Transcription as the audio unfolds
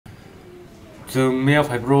जों मैया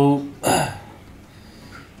फाइब्रो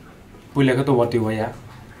पुलिया तो वाटी वाया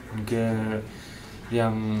उनके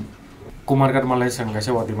yang kumargat malai sang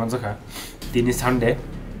kaisa wati manjaka tini Sunday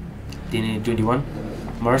tini 21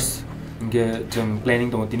 March nge jeng planning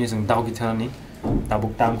dong tini jeng dau kitani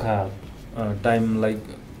tabuk tam kha time like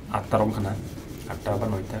 8 rom khana 8 ba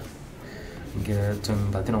 9 ta nge jeng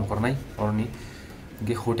dati nong kornai orni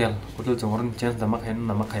nge hotel jeng oran chance dama khain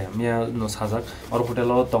nama khaya mia no sajak or hotel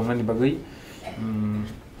lo tongna ni bagai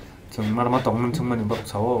jeng marma tongnan chungmani bak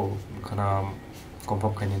sawo khana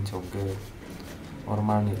kompop khainin chongke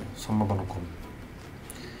ormani সম্ভাবনা কম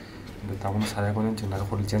কিন্তু তামন সারা কোন চিন্তা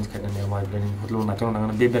hotel change করে নিয়ে মাই planning hotel না তো না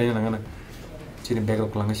বে বেরে না না চিনি ব্যাগ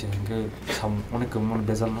অফ লাঙ্গেছে ইনকে সাম অনেক কম মন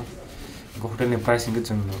বেজাল না হোটেল নে প্রাইস ইনকে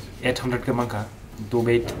जों 800 के मांका 2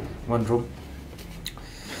 बेड 1 रूम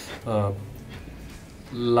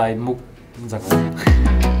लाइन मुक जागो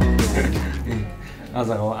आ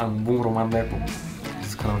जागो आं बुंग्रोमान बेको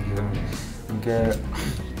खालाम इनके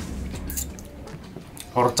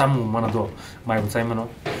or camu mana do mai bucai mano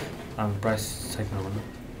ang price side na mana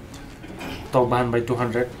tok bahan by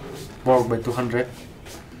 200 pork by 200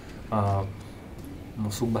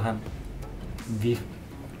 musuk bahan beef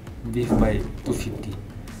by 250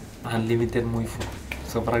 unlimited mui fu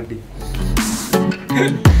so pragdi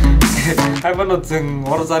ai mano jeng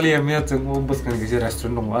or jali amia jeng bus kan gese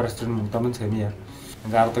restaurant dong restaurant mung tamen semia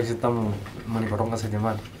gar to sitam mani korong ka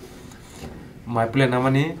sejaman mai plan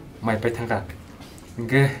namani mai pai thangka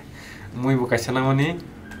Nge, mui buka sana mani,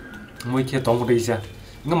 mui kia tong udah isa.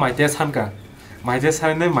 Nge mai tes han ka, mai tes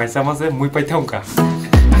han ne mai sama se mui pai thong ka.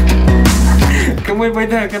 Ke mui pai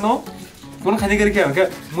thang ke no, kon khani kari kia ke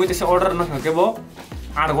mui tes order na ke bo,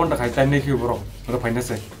 8 घंटा खाई time ne kiu bro, ro paina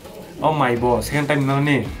se. Oh my bo, second time na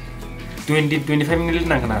ne 20-25 minit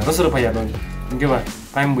na kana, ro suru paya don. Nge ba,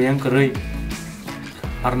 time bu yang kerei.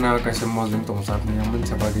 Arna kaisa mo jeng tong sat ni yang men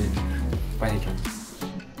sabagi pai kan.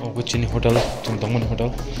 Oh, which in hotel, Tongtongan hotel.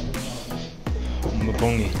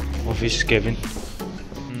 Mukong ni office cabin.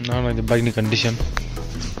 Now the bike ni condition.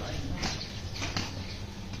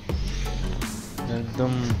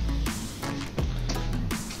 Ekdom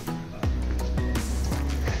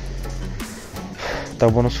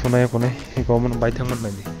tabono sunai kone, ikaw man bike thang man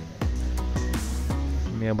lagi.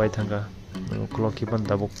 Mia bike thang ka, clock ipan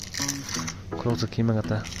tabok. Clock sa kima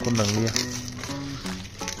kata, kon nang liya.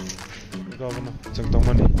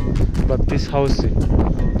 Money. But this house is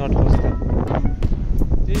not hostel.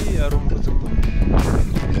 Room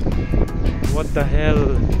what the hell?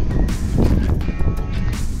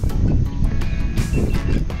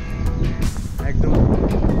 Ekdom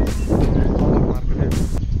market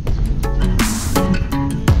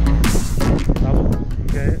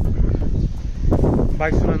okay.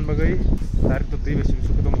 Bike sunan bagai tarik to tri besin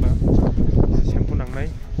suku dong na shampoo nang nai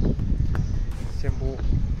shampoo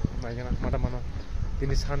mana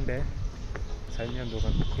ini Sunday saya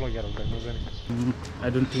dokan keluar kan I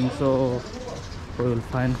don't think so we will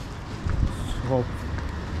find shop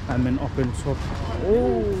open shop.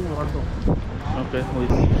 Okay,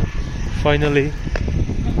 wait. Finally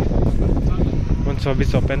one shop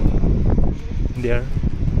is open there.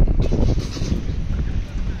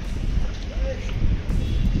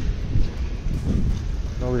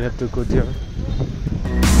 Now we have to go there.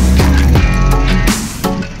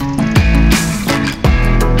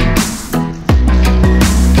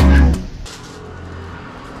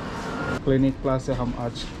 Clinic class से हम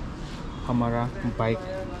आज हमारा bike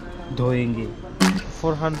धोएंगे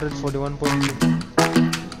 441.2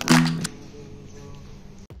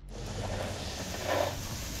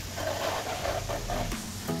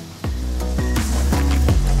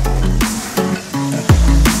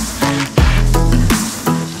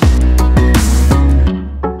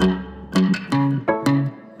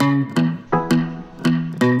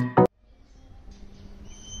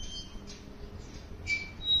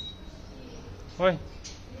 Oi.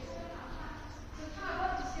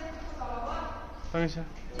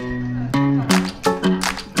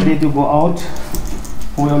 Ready to go out.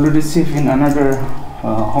 We already sit in another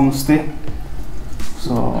homestay,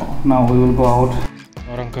 so now we will go out.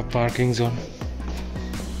 Orang ke parking zone.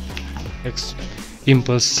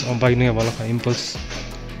 Impulse, bike ni apa lah? Impulse.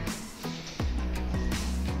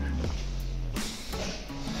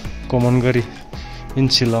 Common gari in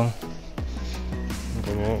Shillong.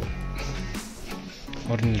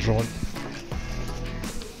 Ordinary road.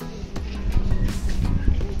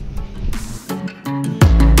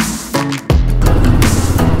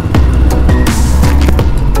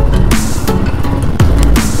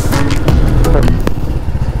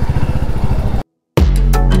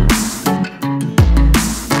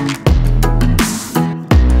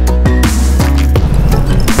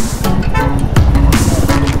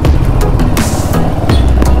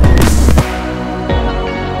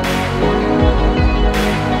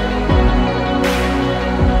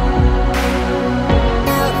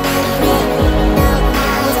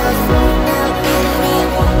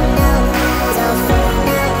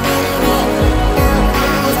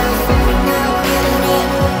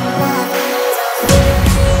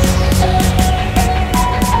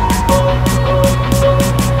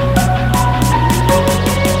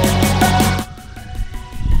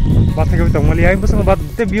 थके तंगमली आई बस बात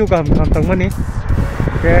ते view का हम तंगमनी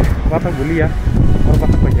के बात बोलिया और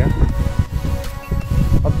बात भैया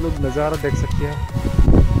आप लोग नज़ारा देख सकते हैं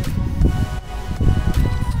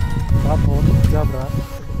आप और जब रहा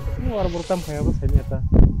और बोलता है बस नहीं आता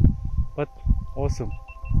but awesome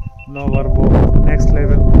now we're next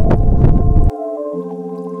level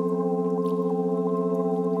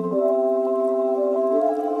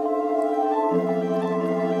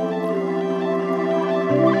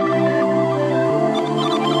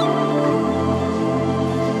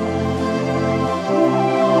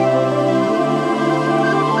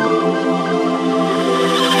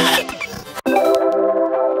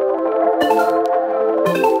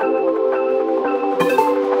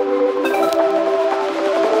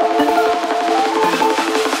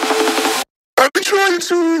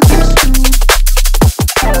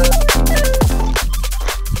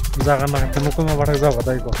jangan nak temu ko mabarak jawa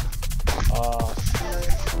dai ko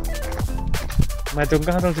mai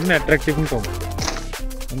tungka hadang sini attractive ko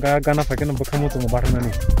enggak gana pakai nomor kamu tuh mabarak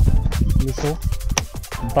nani so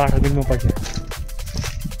bar din mo pakai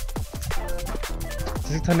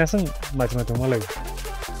sik thane sang macam malai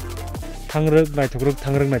thangrek naithogruk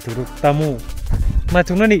tamu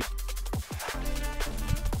macam nani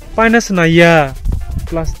finance na ya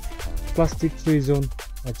plastic free zone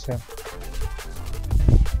acha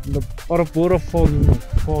or pura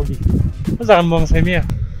foggy jangan buang Simi ya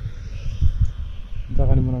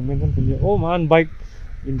jangan menang mention video oh man bike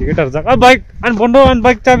indicator jak bike an bondo an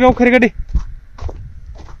bike chabi au khari gadi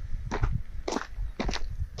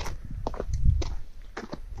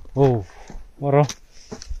oh और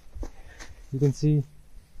you can see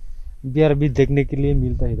beer भी देखने के लिए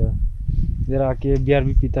मिलता है इधर आके beer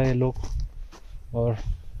भी पीता है लोग और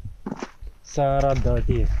सारा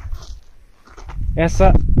डर्टी है ऐसा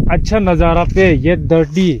अच्छा नज़ारा पे ये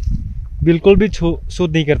डर्टी बिल्कुल भी सूट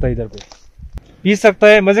नहीं करता इधर पे पी सकता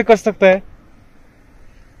है मजे कर सकता है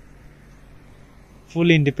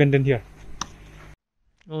फुल इंडिपेंडेंट हियर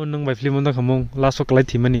ओ नंग बाय फिल्म दा खमों लास्ट क्लाइ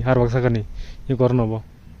थिमनि हार बक्सा गनि ये करनबो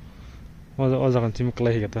ओ जागन सिम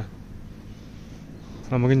क्लाइ हेगता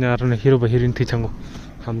आमगे नार ने हिरो बहिरिन थिचंगो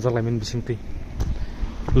हमजा लाइमेन बिसिंति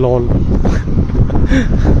लॉल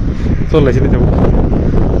तो लाइसिन जाबो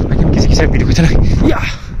आखिर किसी वीडियो को चला या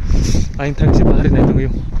आइन थक से बाहर नहीं दूंगी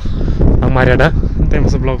हमारे अड्डा टाइम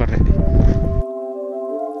से ब्लॉग कर रहे थे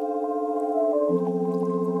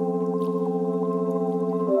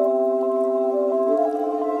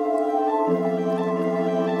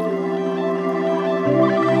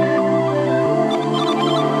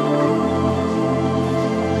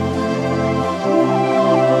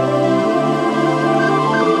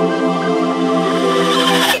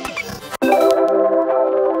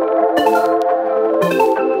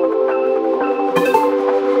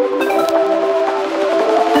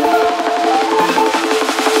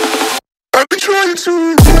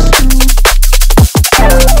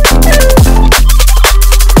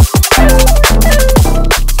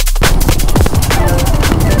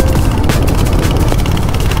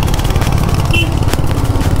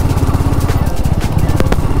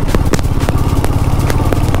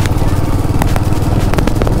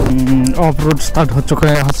ऑफ रोड स्टार्ट हो चुका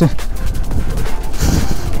है यहाँ से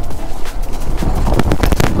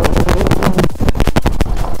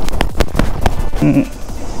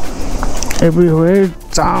एवरीवेयर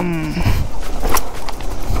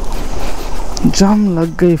जाम लग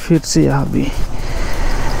गई फिर से यहाँ भी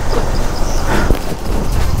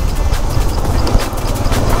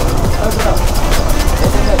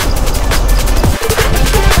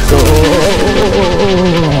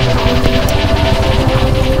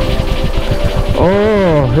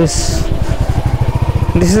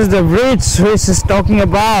This is the bridge which is talking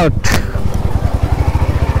about.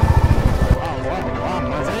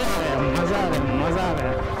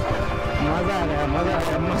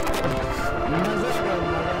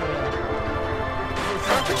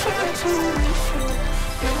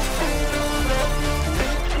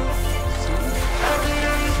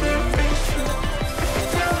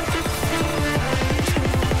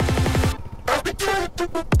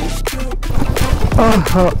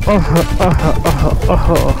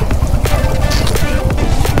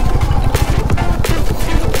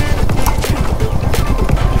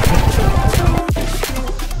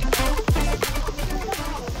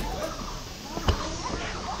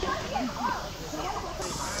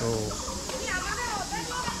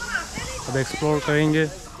 अब एक्सप्लोर करेंगे,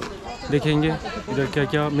 देखेंगे इधर क्या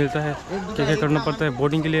क्या मिलता है, क्या क्या करना पड़ता है,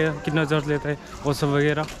 बोटिंग के लिए कितना चार्ज लेता है, वो सब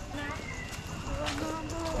वगैरह।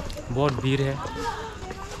 बहुत भीड़ है।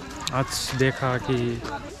 आज देखा कि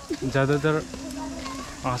ज़्यादातर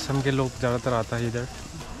आसाम के लोग ज़्यादातर आता है इधर,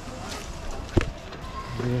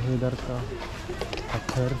 ये है इधर का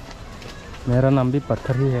पत्थर। मेरा नाम भी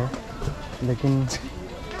पत्थर ही है, लेकिन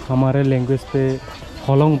हमारे लैंग्वेज पे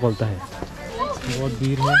होलोंग बोलता है। बहुत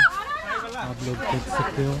भीड़ है, आप लोग देख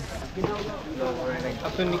सकते हो।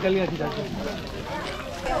 अब तो निकल गया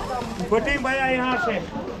बोटिंग भैया यहाँ से।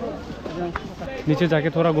 नीचे जाके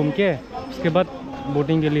थोड़ा घूम के उसके बाद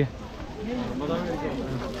बोटिंग के लिए।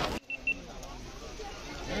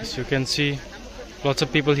 As you can see, lots of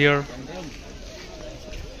people here.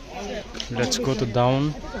 Let's go to down.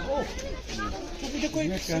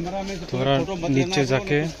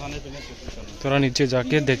 थोड़ा नीचे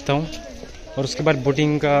जाके देखता हूँ और उसके बाद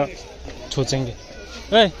बोटिंग का सोचेंगे।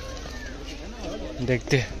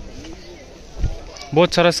 देखते हैं।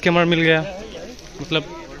 बहुत सारा स्कैमर मिल गया, मतलब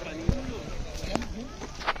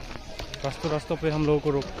रास्तों पे हम लोगों को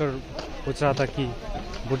रोक कर पूछ रहा था कि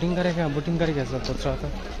बोटिंग करेगा सब पूछ रहा था।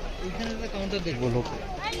 वो लोग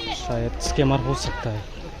शायद स्कैमर हो सकता है।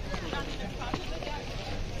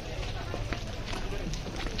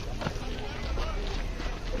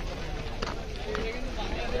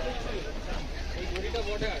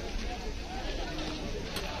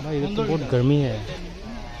 भाई इधर तो बहुत गर्मी है,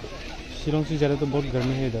 शिलोंग से ज़्यादा तो बहुत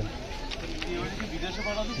गर्मी है इधर,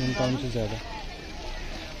 टाउन से ज़्यादा।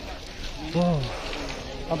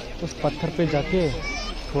 अब उस पत्थर पे जाके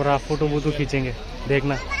थोड़ा फोटो खींचेंगे,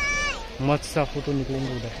 देखना मस्त सा फोटो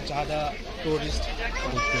निकलेंगे उधर। ज़्यादा टूरिस्ट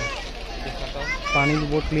पानी भी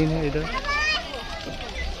बहुत क्लीन है इधर।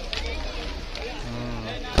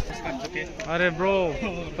 अरे ब्रो,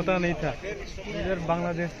 पता नहीं था इधर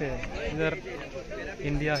बांग्लादेश है, इधर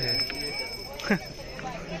इंडिया है।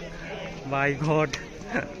 माय गॉड,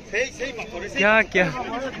 क्या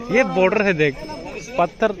ये बॉर्डर है देख,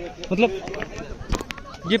 पत्थर, मतलब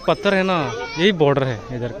ये पत्थर है ना, यही बॉर्डर है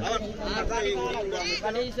इधर का।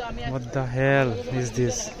 What the hell is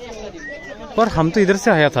this? पर हम तो इधर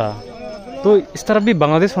से आया था, तो इस तरफ भी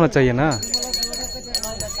बांग्लादेश होना चाहिए ना।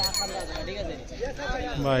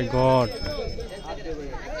 माय गॉड,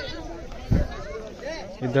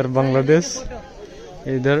 इधर बांग्लादेश,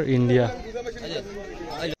 इधर इंडिया।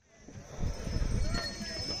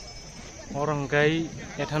 और हंकाई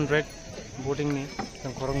 800 बोटिंग नहीं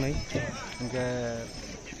खरंग नहीं, हंका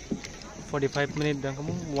 45 मिनट दा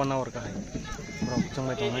kamu 1 hour का है।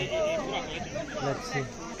 लेट्स सी,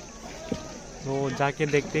 तो जाके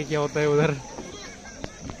देखते क्या होता है उधर।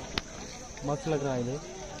 मस्त लग रहा है ये।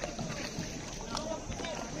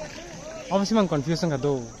 अब सिमां कंफ्यूजन का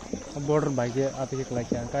दो बॉर्डर बाइक आते के कला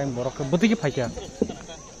क्या टाइम बरक बती के फाइया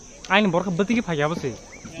आइन बरक बती के फाइया बसे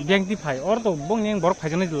बैंक दी फाइ और तो बंग नें बरक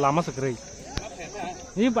फाइजने लामा सकरै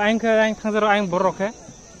ये आइन का आइन थांजर आइन बरक है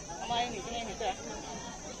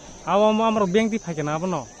आव हमर बैंक दी फाइके ना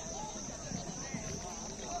बनो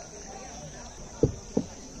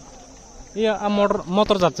ये आ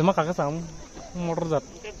मोटर जात से मा काका साम मोटर जात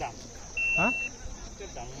हां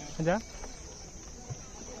जा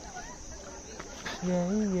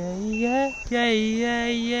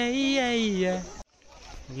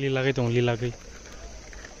लीला गई तो लीला गई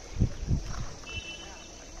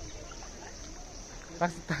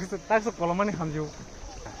tak sekolah mana hamju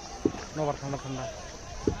nomor ठंडा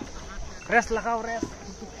रेस्ट लगाओ रेस्ट।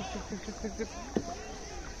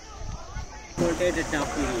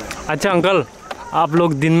 अच्छा अंकल, आप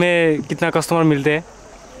लोग दिन में कितना कस्टमर मिलते हैं?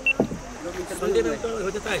 संडे में तो हो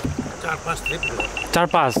जाता है 4-5 ट्रिप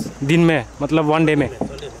 4-5 दिन में, मतलब 1 डे में।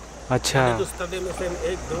 अच्छा, संडे में से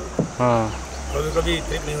 1-2 हाँ, कभी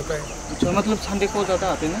ट्रिप नहीं होता है। अच्छा, मतलब संडे को ज़्यादा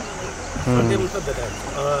आते हैं ना? संडे में सब जाता है।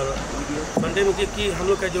 और संडे में कि हम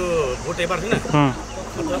लोग का जो बोट टेबर है ना,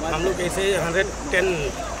 मतलब हम लोग ऐसे 110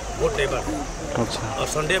 बोट टेबर। अच्छा, और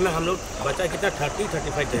संडे में हम लोग बचा कितना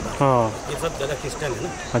 30-35 टेबर। हाँ, ये सब ज़्यादा क्रिस्टियन है ना।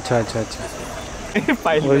 अच्छा।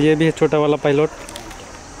 और ये भी है छोटा वाला पायलट,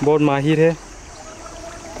 बहुत माहिर है।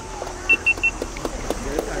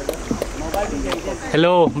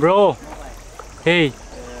 हेलो ब्रो, हे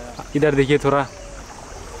इधर देखिए थोड़ा,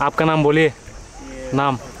 आपका नाम बोलिए,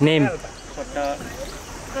 नाम नेम।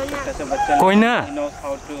 कोई ना,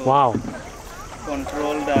 wow,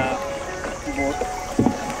 control the boat.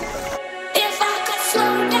 If I could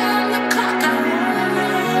slow down the clock, I would.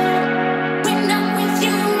 When I'm with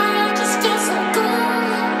you, I just feel so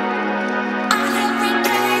good. On every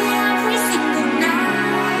day, every single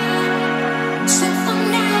night. So for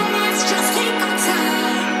now, let's just take our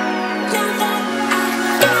time. Now that I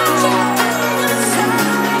got you on my side,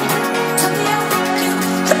 tell me how you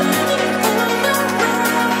ready for the ride.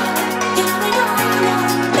 Yeah, we don't know,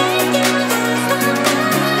 making this the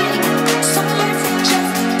night. So let's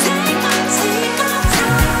just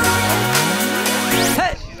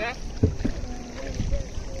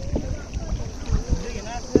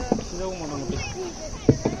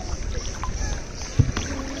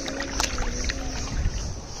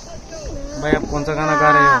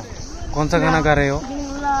कौन सा गाना गा रहे हो?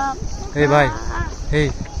 हे भाई, हे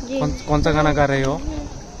कौन सा गाना गा रहे हो?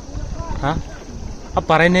 हाँ, आप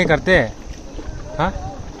पढ़ाई नहीं करते? हाँ,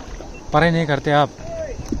 पढ़ाई नहीं करते आप?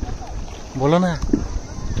 बोलो ना,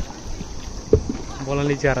 बोलना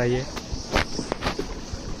नहीं चाह रहा ये।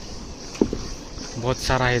 बहुत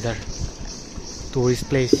सारा है इधर टूरिस्ट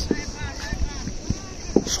प्लेस,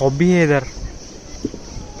 शॉप भी है इधर,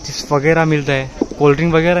 चिप्स वगैरह मिलता है, कोल्ड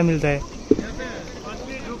ड्रिंक वगैरह मिलता है।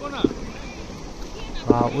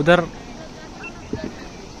 हाँ, उधर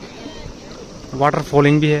वाटर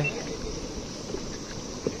फॉलिंग भी है।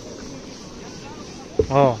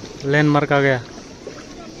 ओह, लैंडमार्क आ गया।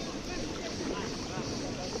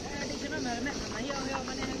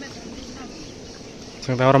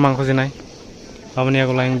 Sengta orang mangko sinai, kamu nih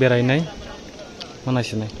aku lain berai nai, mana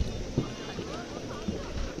sinai?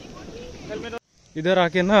 इधर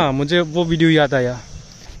आके ना मुझे वो वीडियो याद आया।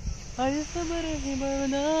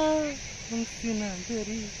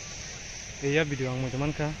 ये वीडियो आंग मुझे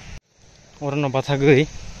मन का और ना बात गई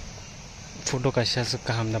फोटो का शायद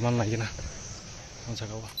काम दमान लगी ना अच्छा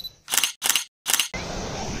का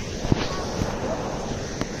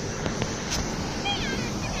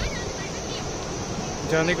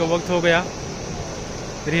जाने का वक्त हो गया।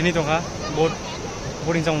 रिनी तो हाँ बहुत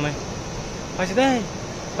बोरिंग जाऊँ मैं ऐसे दे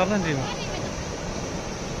तब ना रिनो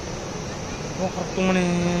वो तुमने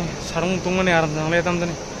सारंग तुमने आराम से ले तम तो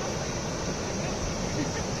नहीं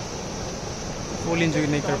फुल एंजॉय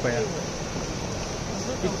नहीं कर पाया।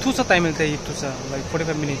 इतू सा टाइम मिलता है, इतू सा लाइक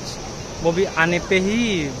 45 मिनट्स, वो भी आने पे ही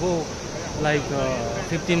वो लाइक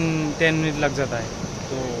 15-10 मिनट लग जाता है,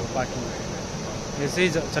 तो बाकी ऐसे ही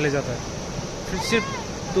चले जाता है। फिर सिर्फ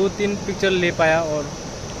 2-3 पिक्चर ले पाया और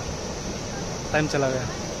टाइम चला गया।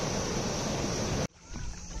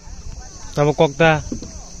 तब कोकता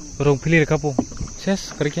रोंग फिली रखा पो शेष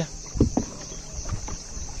कर क्या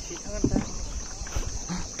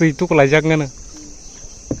तो इतु को लाइजाक ना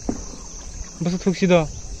बस थोक सीधा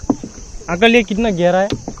अगल ये कितना गहरा है,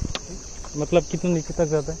 मतलब कितना नीचे तक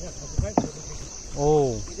जाता है?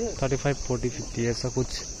 ओह 35, 40, 50 ऐसा कुछ।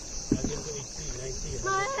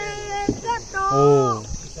 ओह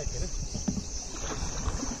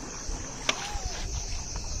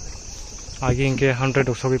आगे इनके 100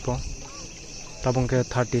 और 100 पो तब उनके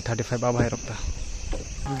 30, 35 अब है रखता।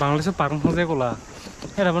 बांग्लादेश से पार्क हो जाए कोला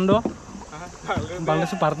है ना बंदो बांग्लादेश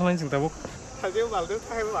से पार्क में चिंता वो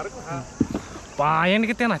पायन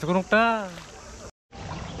कितने ना तो नोकता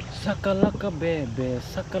sakalaka bebe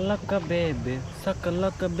sakalaka bebe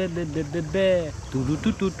sakalaka bebe bebe tu tu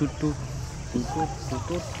tu tu tu tu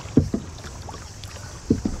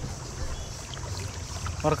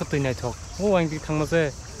और कतई नाय थक ओ आं दि थांनासे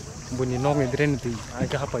बुनि नग नि द्रेन दि आं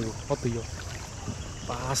के हापायो अतयो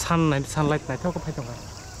बा सानलाइट नाय थक फाय दंगा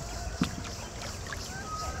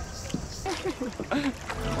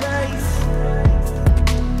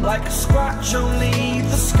like a scratch only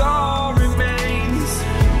the scar remains।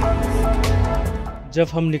 जब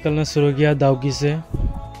हम निकलना शुरू किया दाउकी से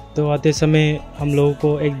तो आते समय हम लोगों को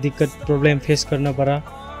एक दिक्कत प्रॉब्लम फेस करना पड़ा।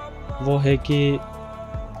 वो है कि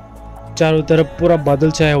चारों तरफ पूरा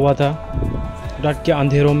बादल छाया हुआ था रात के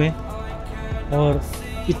अंधेरों में और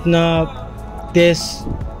इतना तेज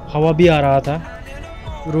हवा भी आ रहा था,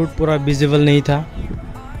 रूट पूरा विजिबल नहीं था,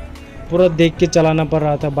 पूरा देख के चलाना पड़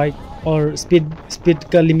रहा था बाइक और स्पीड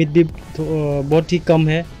का लिमिट भी बहुत ही कम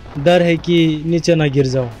है। डर है कि नीचे ना गिर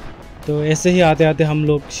जाओ। तो ऐसे ही आते आते हम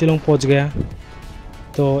लोग शिलोंग पहुंच गया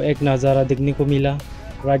तो एक नज़ारा देखने को मिला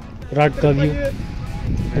रात का व्यू।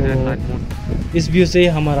 तो इस व्यू से ही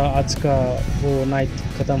हमारा आज का वो नाइट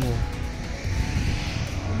ख़त्म हुआ।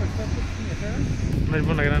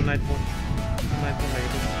 नाइट